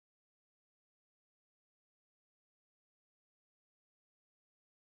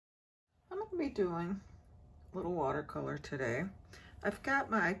be doing a little watercolor today. I've got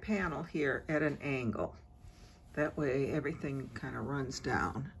my panel here at an angle. That way everything kind of runs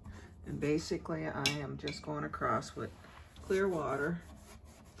down. And basically I am just going across with clear water.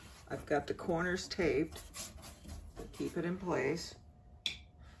 I've got the corners taped to keep it in place.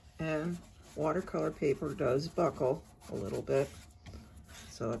 And watercolor paper does buckle a little bit.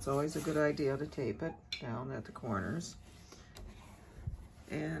 So it's always a good idea to tape it down at the corners.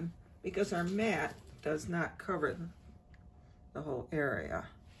 And because our mat does not cover the whole area,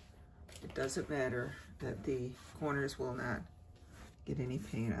 it doesn't matter that the corners will not get any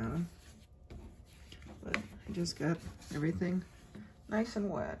paint on them. But I just got everything nice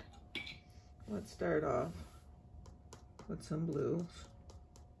and wet. Let's start off with some blues.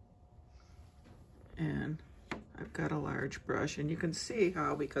 And I've got a large brush, and you can see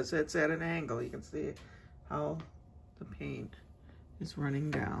how, because it's at an angle, you can see how the paint is running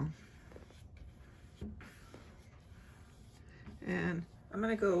down. And I'm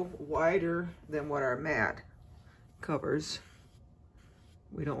gonna go wider than what our mat covers.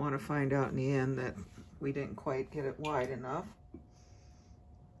 We don't want to find out in the end that we didn't quite get it wide enough.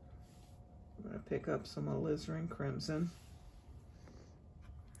 I'm gonna pick up some alizarin crimson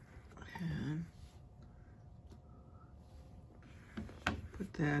and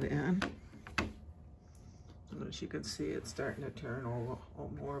put that in. As you can see, it's starting to turn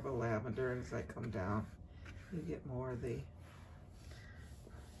more of a lavender, and as I come down, you get more of the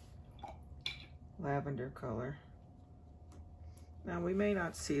lavender color. Now we may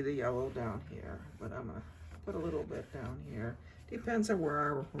not see the yellow down here, but I'm gonna put a little bit down here. Depends on where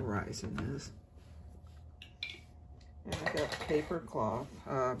our horizon is. And I've got paper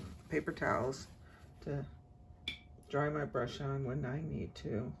towels to dry my brush on when I need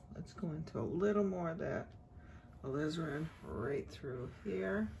to. Let's go into a little more of that alizarin right through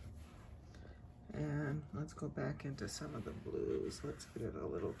here. And let's go back into some of the blues. Let's get it a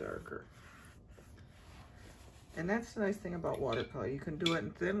little darker. And that's the nice thing about watercolor. You can do it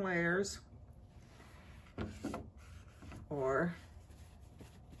in thin layers, or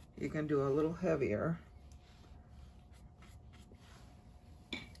you can do a little heavier.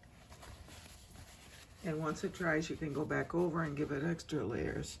 And once it dries, you can go back over and give it extra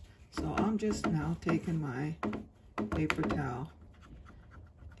layers. So I'm just now taking my paper towel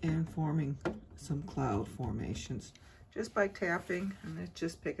and forming some cloud formations just by tapping, and it's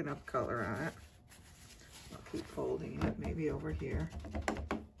just picking up color on it. I'll keep folding it, maybe over here.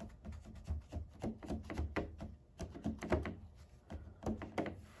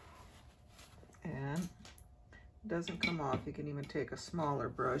 And it doesn't come off. You can even take a smaller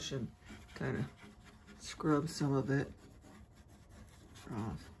brush and kind of scrub some of it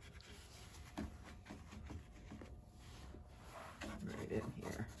off. Right in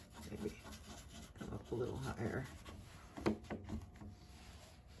here, maybe come up a little higher.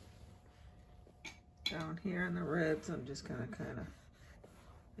 Down here in the reds, I'm just gonna kind of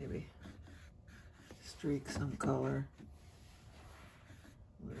maybe streak some color.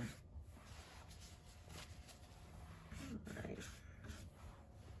 Alright.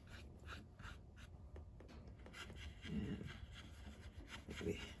 And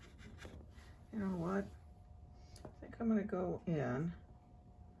maybe, you know what? I think I'm gonna go in,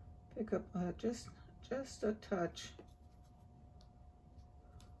 pick up just a touch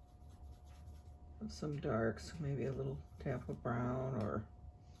of some darks, maybe a little tap of brown, or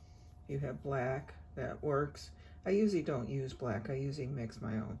if you have black, that works. I usually don't use black, I usually mix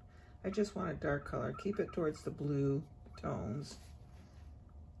my own. I just want a dark color, keep it towards the blue tones.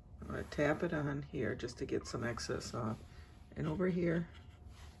 I'm gonna tap it on here just to get some excess off. And over here,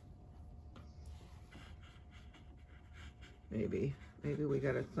 maybe we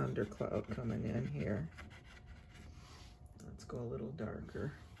got a thundercloud coming in here. Let's go a little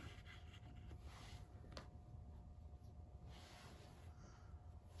darker.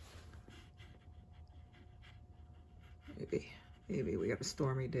 Maybe we got a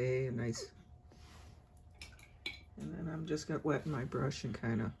stormy day, a nice, and then I'm just got wet in my brush and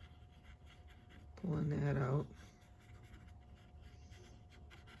kind of pulling that out.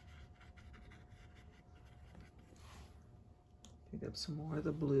 Pick up some more of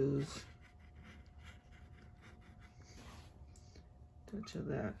the blues. Touch of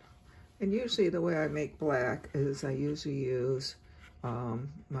that. And usually the way I make black is I usually use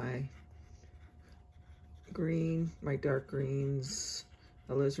my green, my dark greens,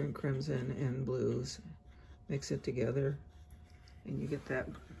 alizarin crimson, and blues. Mix it together and you get that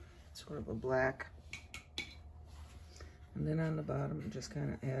sort of a black. And then on the bottom, just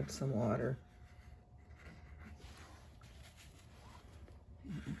kind of add some water.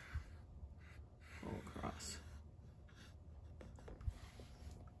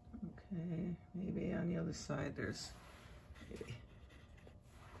 Okay, maybe on the other side there's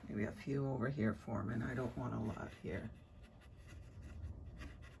maybe a few over here for me, and I don't want a lot here.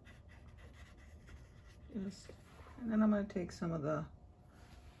 And then I'm going to take some of the,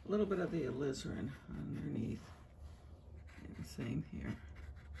 little bit of the alizarin underneath. And same here.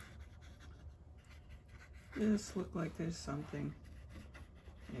 This look like there's something,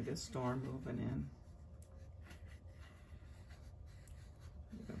 maybe a storm moving in.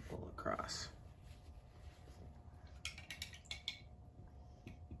 You can pull across.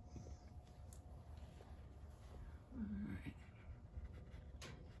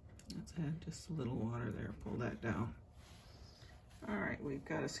 Let's add just a little water there, pull that down. All right, we've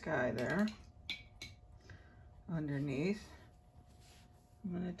got a sky there underneath.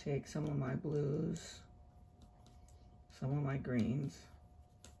 I'm gonna take some of my blues, some of my greens,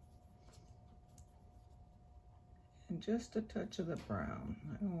 and just a touch of the brown.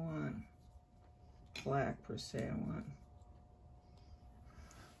 I don't want black per se, I want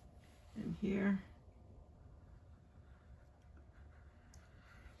in here.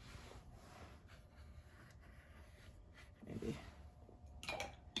 Maybe.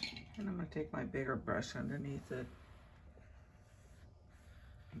 And I'm going to take my bigger brush underneath it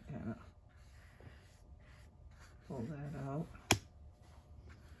and kind of pull that out.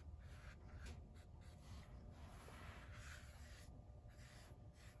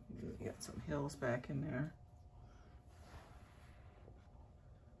 Get some hills back in there.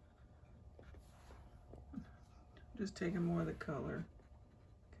 Just taking more of the color,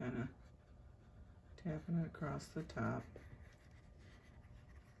 kind of tapping it across the top.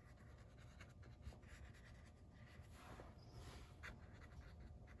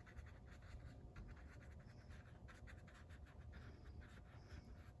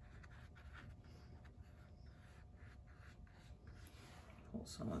 Pull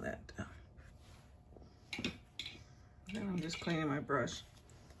some of that down. Then I'm just cleaning my brush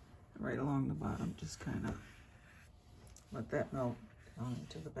right along the bottom, just kind of let that melt down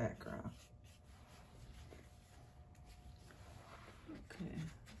into the background. Okay,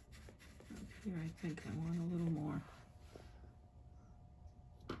 up here I think I want a little more.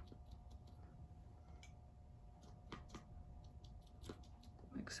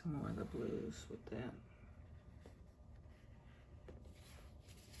 Mix some more of the blues with that.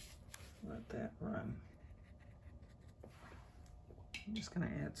 Let that run. I'm just going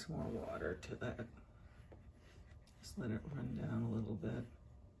to add some more water to that. Just let it run down a little bit.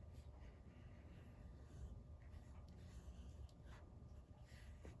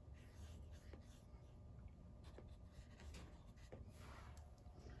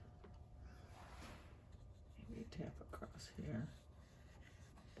 Maybe tap across here.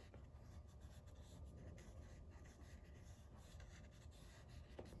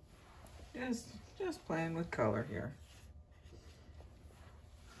 Just playing with color here.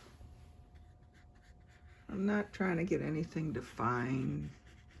 I'm not trying to get anything defined.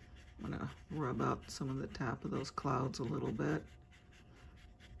 I'm gonna rub out some of the top of those clouds a little bit.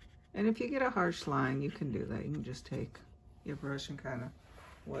 And if you get a harsh line, you can do that. You can just take your brush and kind of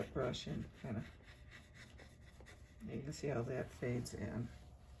wet brush and kind of, you can see how that fades in.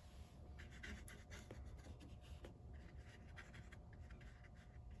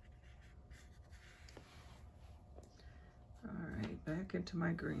 Back into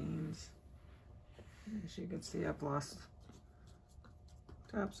my greens. As you can see, I've lost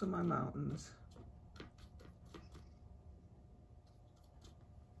tops of my mountains.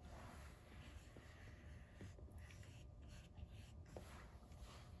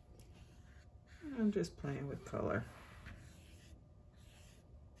 I'm just playing with color.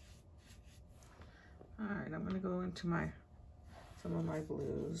 All right, I'm gonna go into some of my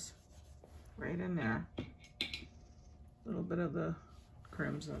blues right in there. A little bit of the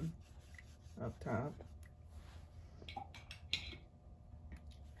crimson up top.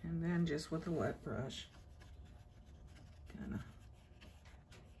 And then just with a wet brush, kind of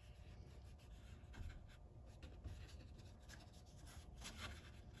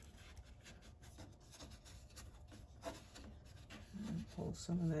pull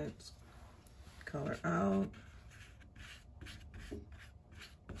some of that color out.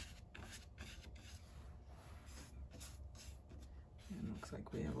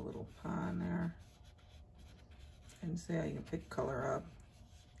 Like we have a little pond there. And see how you can pick color up.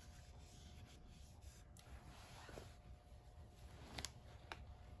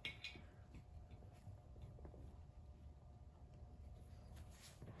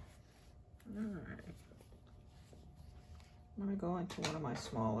 All right. I'm gonna go into one of my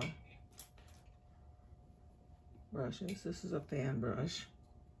smaller brushes. This is a fan brush.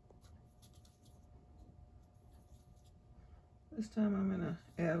 This time I'm gonna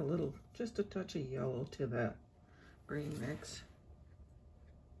add a little, just a touch of yellow to that green mix.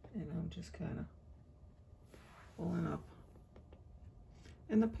 And I'm just kind of pulling up.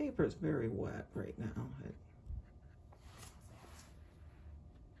 And the paper is very wet right now.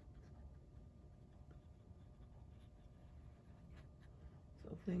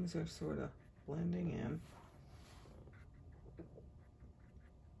 So things are sort of blending in.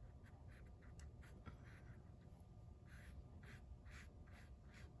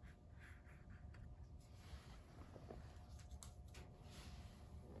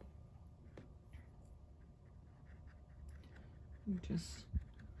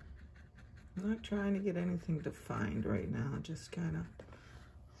 I'm not trying to get anything defined right now, just kind of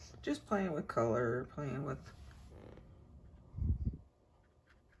just playing with color, playing with,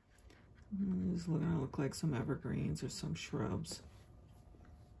 these are gonna look like some evergreens or some shrubs.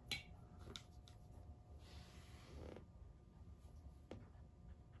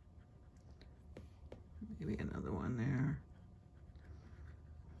 Maybe another one there.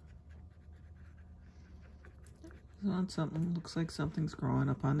 On something, looks like something's growing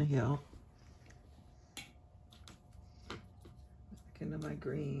up on the hill. Back into my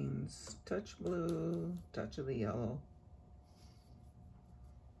greens, touch blue, touch of the yellow.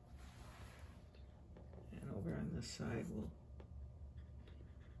 And over on this side,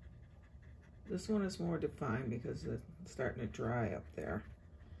 this one is more defined because it's starting to dry up there.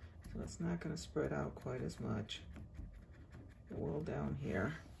 So it's not going to spread out quite as much. It will down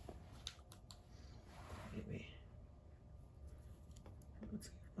here. Maybe. Let's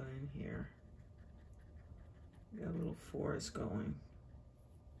get one in here. Got a little forest going.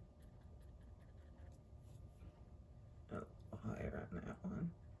 Oh, higher on that one.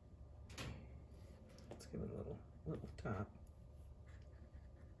 Let's give it a little top.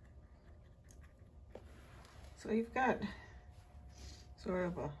 So you've got sort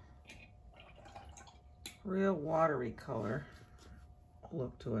of a real watery color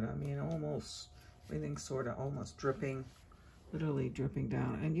look to it. I mean, almost everything's sort of almost dripping. Literally dripping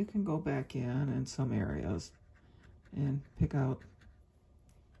down, and you can go back in some areas and pick out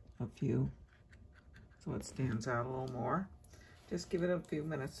a few so it stands out a little more. Just give it a few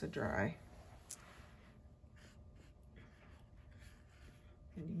minutes to dry.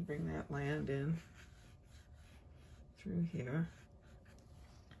 And you can bring that land in through here.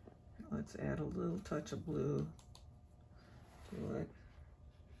 Let's add a little touch of blue to it.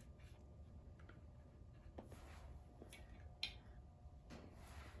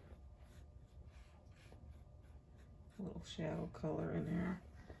 A little shadow color in there.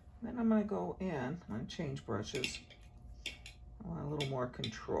 Then I'm going to go in. I'm going to change brushes. I want a little more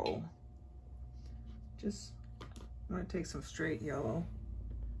control. Just, I'm going to take some straight yellow,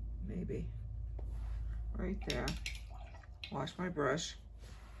 maybe right there. Wash my brush.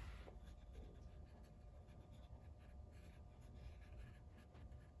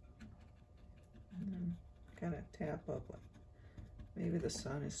 And then kind of tap up, like maybe the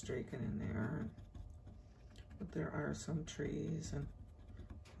sun is streaking in there. But there are some trees and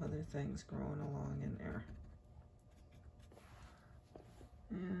other things growing along in there.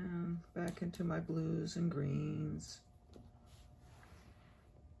 And back into my blues and greens.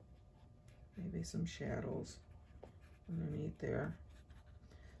 Maybe some shadows underneath there.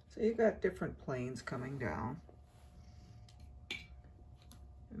 So you've got different planes coming down.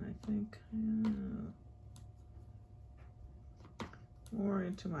 And I think more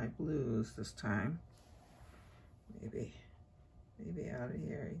into my blues this time. Maybe out of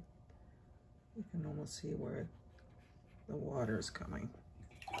here, you can almost see where the water is coming.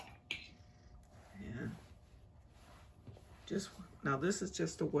 And just, now this is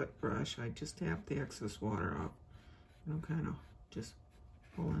just a wet brush. I just tap the excess water off. And I'm kind of just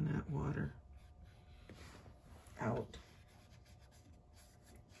pulling that water out,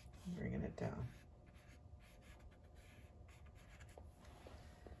 bringing it down.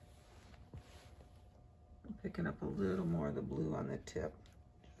 Picking up a little more of the blue on the tip,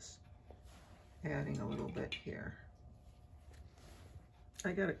 just adding a little bit here.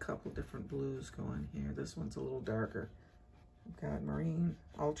 I got a couple different blues going here. This one's a little darker. I've got marine,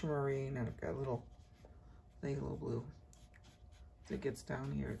 ultramarine, and I've got a little phthalo blue. As it gets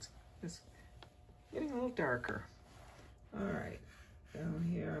down here, it's just getting a little darker. All right, down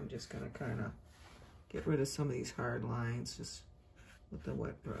here, I'm just gonna kind of get rid of some of these hard lines just with the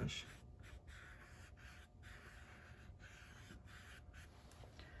wet brush.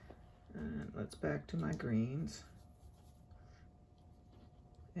 And let's back to my greens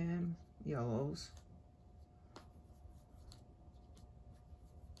and yellows.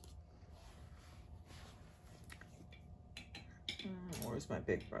 where's my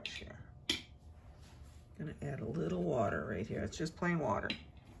big brush here? Gonna add a little water right here. It's just plain water.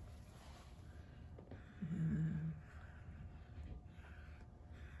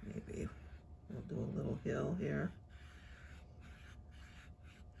 Maybe we'll do a little hill here.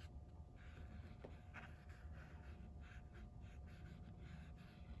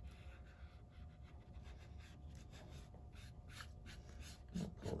 We'll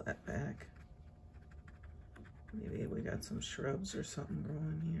pull that back. Maybe we got some shrubs or something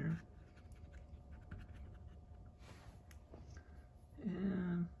growing here.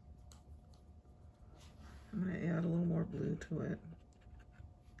 And I'm going to add a little more blue to it.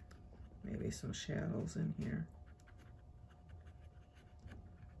 Maybe some shadows in here.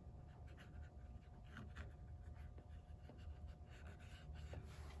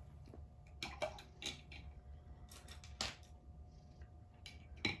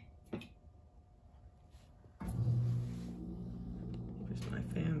 Here's my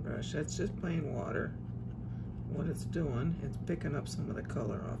fan brush. That's just plain water. What it's doing, it's picking up some of the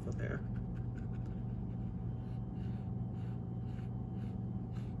color off of there.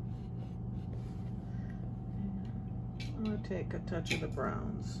 I'm going to take a touch of the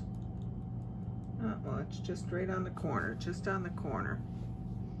browns. Not much, just right on the corner, just on the corner.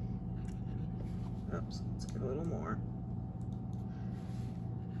 Oops, let's get a little more.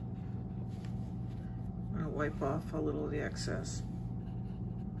 I'm going to wipe off a little of the excess.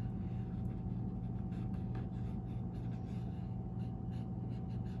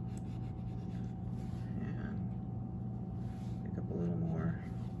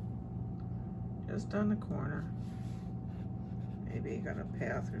 Just on the corner. Maybe you got a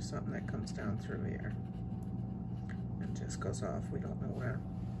path or something that comes down through here and just goes off, we don't know where.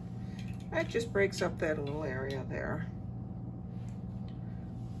 That just breaks up that little area there.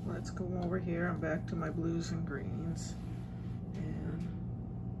 Let's go over here. I'm back to my blues and greens, and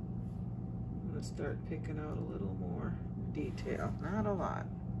I'm gonna start picking out a little more detail, not a lot.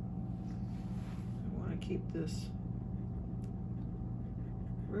 I want to keep this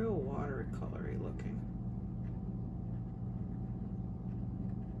real watercolory looking.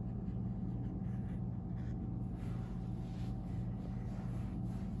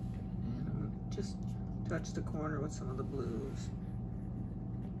 And I'm going to just touch the corner with some of the blues.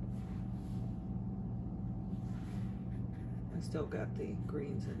 I still got the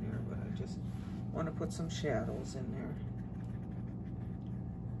greens in there, but I just want to put some shadows in there.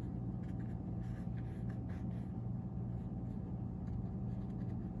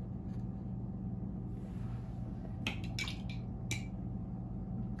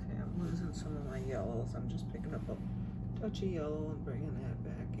 Some of my yellows. I'm just picking up a touch of yellow and bringing that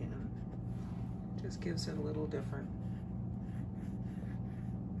back in. Just gives it a little different.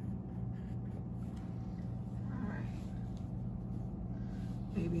 All right.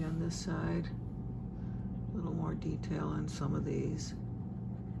 Maybe on this side, a little more detail on some of these.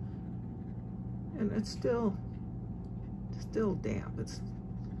 And it's still damp. It's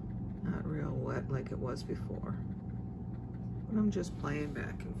not real wet like it was before. But I'm just playing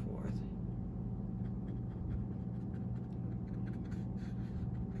back and forth.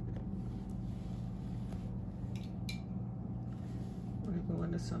 Go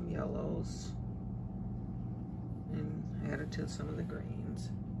into some yellows and add it to some of the greens.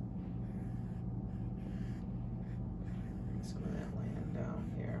 Bring some of that land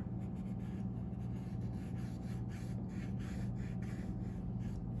down here.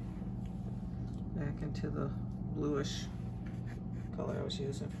 Back into the bluish color I was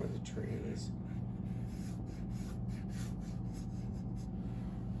using for the trees.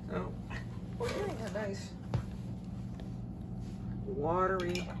 So we're getting a nice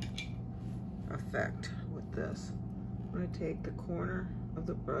watery effect with this. I'm going to take the corner of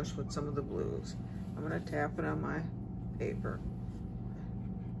the brush with some of the blues. I'm going to tap it on my paper,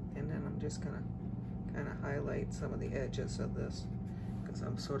 and then I'm just going to kind of highlight some of the edges of this, because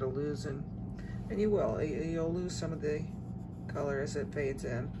I'm sort of losing, and you'll lose some of the color as it fades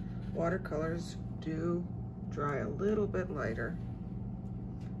in. Watercolors do dry a little bit lighter,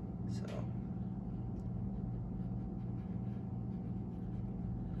 so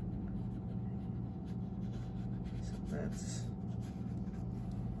that's,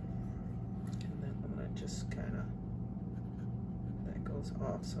 and then I'm gonna just kind of, that goes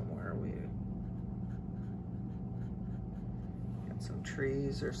off somewhere. We got some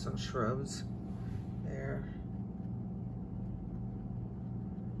trees or some shrubs there.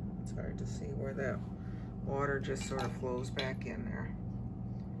 It's hard to see where that water just sort of flows back in there.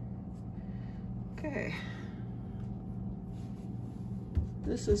 Okay,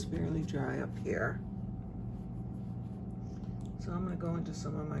 this is fairly dry up here. So I'm going to go into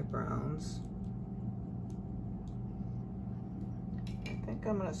some of my browns. I think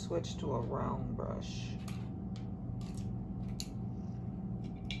I'm going to switch to a round brush.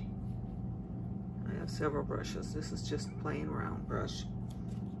 I have several brushes. This is just plain round brush.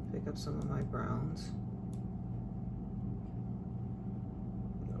 Pick up some of my browns.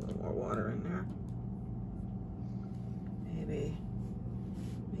 A little more water in there. Maybe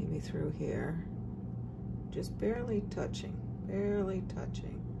through here. Just barely touching. Barely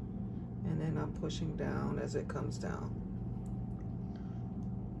touching, and then I'm pushing down as it comes down.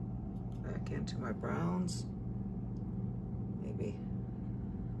 Back into my browns. Maybe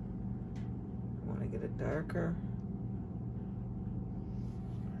I want to get it darker.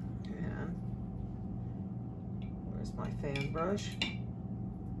 And where's my fan brush?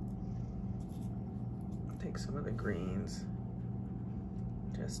 Take some of the greens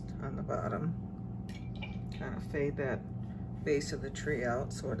just on the bottom. Kind of fade that base of the tree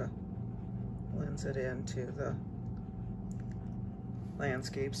out, sort of blends it into the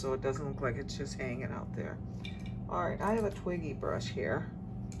landscape so it doesn't look like it's just hanging out there. All right, I have a twiggy brush here,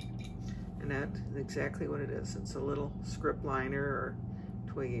 and that's exactly what it is. It's a little script liner or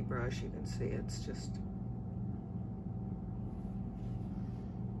twiggy brush. You can see it's just,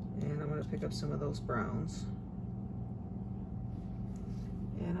 and I'm going to pick up some of those browns,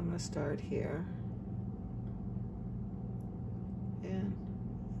 and I'm going to start here. And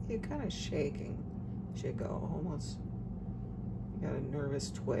you're kind of shaking as you go, almost you got a nervous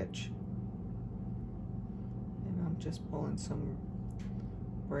twitch. And I'm just pulling some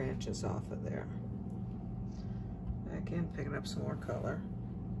branches off of there. Back in, picking up some more color.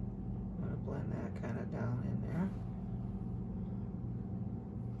 I'm going to blend that kind of down in there.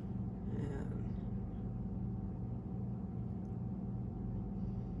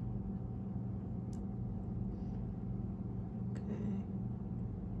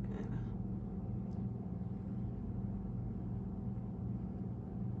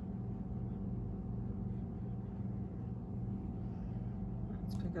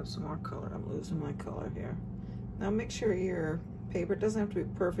 Pick up some more color. I'm losing my color here. Now make sure your paper doesn't have to be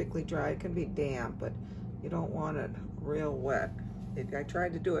perfectly dry. It can be damp, but you don't want it real wet. I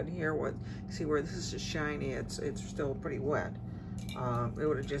tried to do it here with, see where this is just shiny, it's still pretty wet. It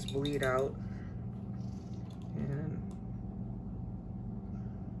would have just bleed out. And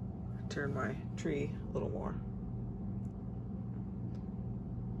turn my tree a little more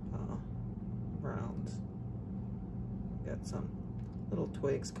browns. Got some little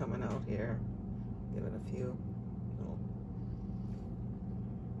twigs coming out here. Give it a few little.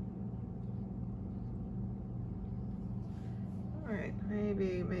 All right,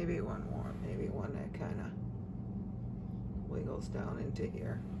 maybe one more. Maybe one that kind of wiggles down into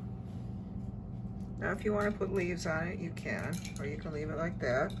here. Now, if you want to put leaves on it, you can, or you can leave it like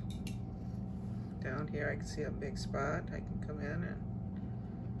that. Down here, I can see a big spot. I can come in and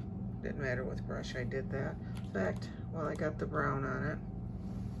didn't matter with brush. I did that. In fact, while I got the brown on it,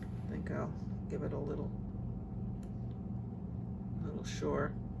 I think I'll give it a little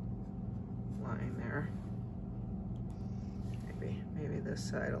short line there. Maybe this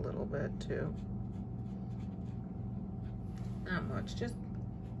side a little bit too. Not much, just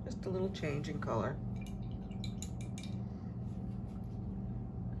a little change in color.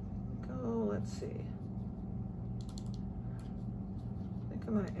 Let's see. I think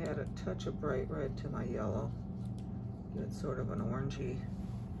I'm going to add a touch of bright red to my yellow. Give it sort of an orangey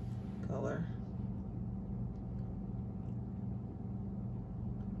color.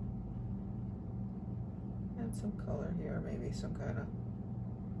 Add some color here, maybe some kind of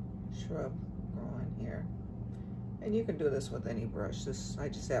shrub growing here. And you can do this with any brush. I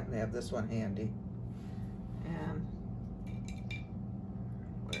just happen to have this one handy. And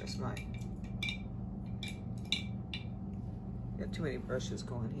where's my... Got too many brushes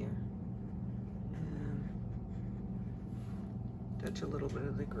going here. And touch a little bit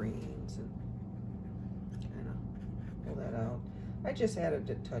of the greens and kind of pull that out. I just added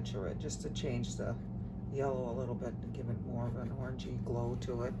a touch of it just to change the yellow a little bit to give it more of an orangey glow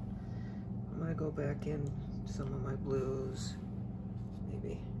to it. I'm going to go back in some of my blues,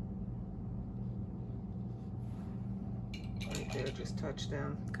 maybe right there, just touch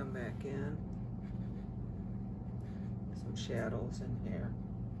down, come back in. Some shadows in here,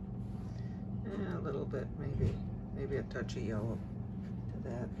 and a little bit, maybe a touch of yellow to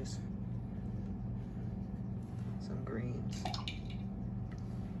that, just some greens,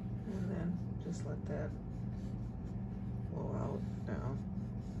 and then just let that flow out now.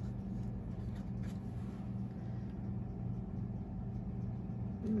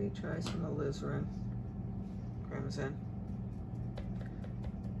 Maybe try some alizarin crimson.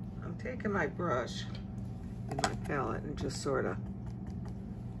 taking my brush in my palette and just sort of,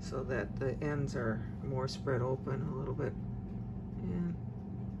 so that the ends are more spread open a little bit. And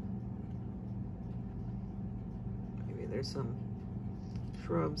maybe there's some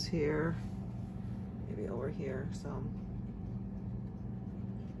shrubs here. Maybe over here,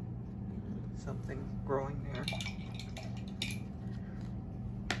 something growing there.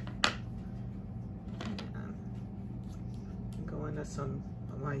 And go into some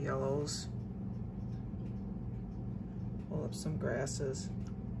of my yellows. Pull up some grasses.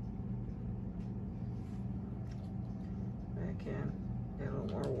 Back in. Add a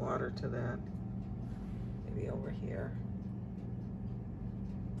little more water to that. Maybe over here.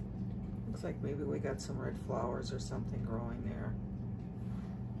 Looks like maybe we got some red flowers or something growing there.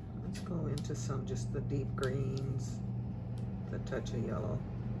 Let's go into some, just the deep greens, the touch of yellow.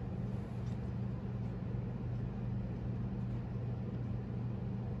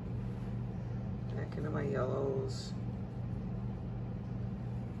 Back into my yellows.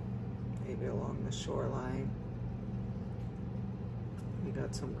 Maybe along the shoreline. We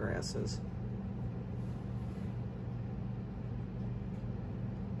got some grasses.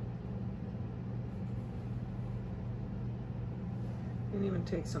 And even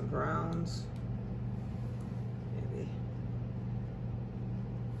take some browns. Maybe.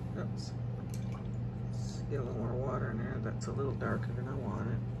 Oops. Let's get a little more water in there. That's a little darker than I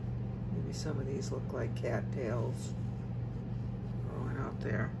wanted. Maybe some of these look like cattails growing out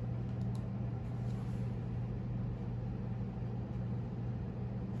there.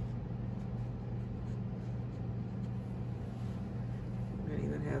 We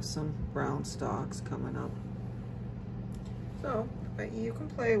even have some brown stalks coming up. So, but you can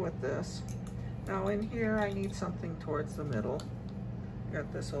play with this. Now in here, I need something towards the middle.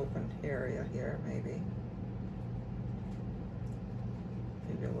 Got this open area here, maybe.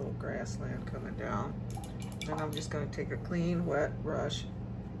 Maybe a little grassland coming down. Then I'm just gonna take a clean, wet brush,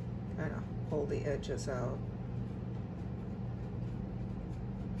 kind of pull the edges out.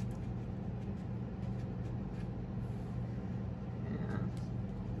 And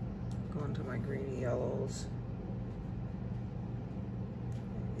go into my greeny yellows.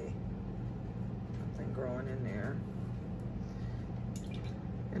 Growing in there.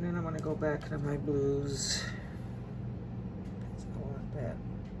 And then I'm going to go back to my blues. I want that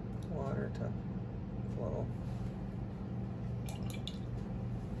water to flow.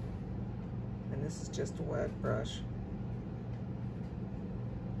 And this is just a wet brush.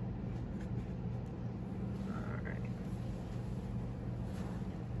 Alright.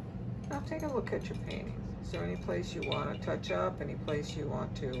 Now take a look at your painting. Is there any place you want to touch up? Any place you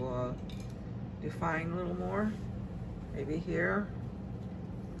want to define a little more? Maybe here,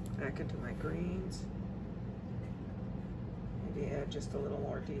 back into my greens. Maybe add just a little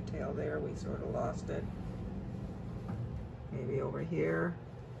more detail there. We sort of lost it. Maybe over here.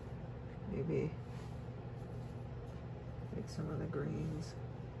 Maybe take some of the greens.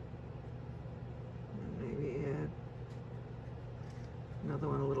 And maybe add another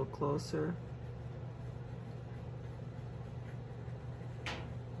one a little closer.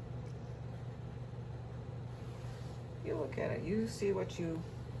 You look at it, you see what you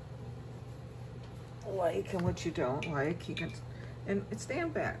like and what you don't like. You can, and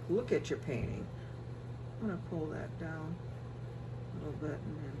stand back, look at your painting. I'm gonna pull that down a little bit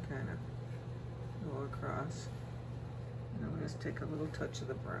and then kind of go across. And I'm gonna just take a little touch of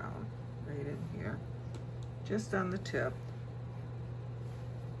the brown right in here, just on the tip.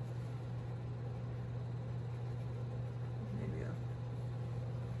 Maybe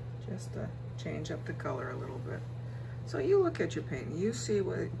just to change up the color a little bit. So you look at your painting, you see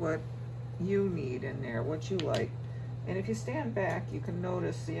what you need in there, what you like. And if you stand back, you can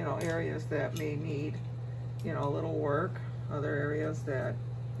notice, you know, areas that may need, you know, a little work, other areas that,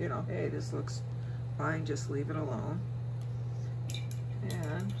 you know, hey, this looks fine, just leave it alone.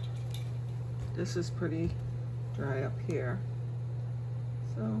 And this is pretty dry up here.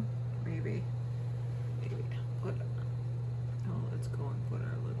 So maybe put, oh, let's go and put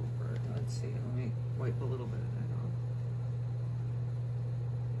our little bird. Let's see, let me wipe a little bit of that off.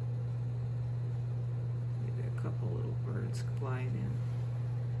 Maybe a couple little birds flying in.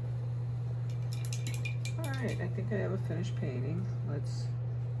 All right, I think I have a finished painting. Let's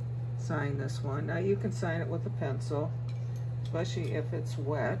sign this one. Now you can sign it with a pencil, especially if it's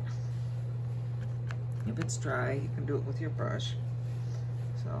wet. If it's dry, you can do it with your brush.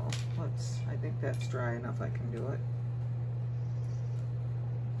 So I think that's dry enough, I can do it.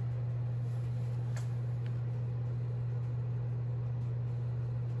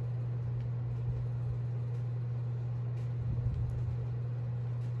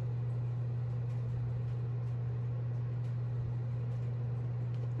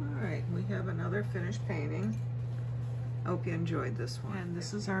 have another finished painting. Hope you enjoyed this one. And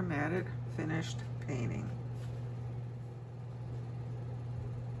this is our matted finished painting.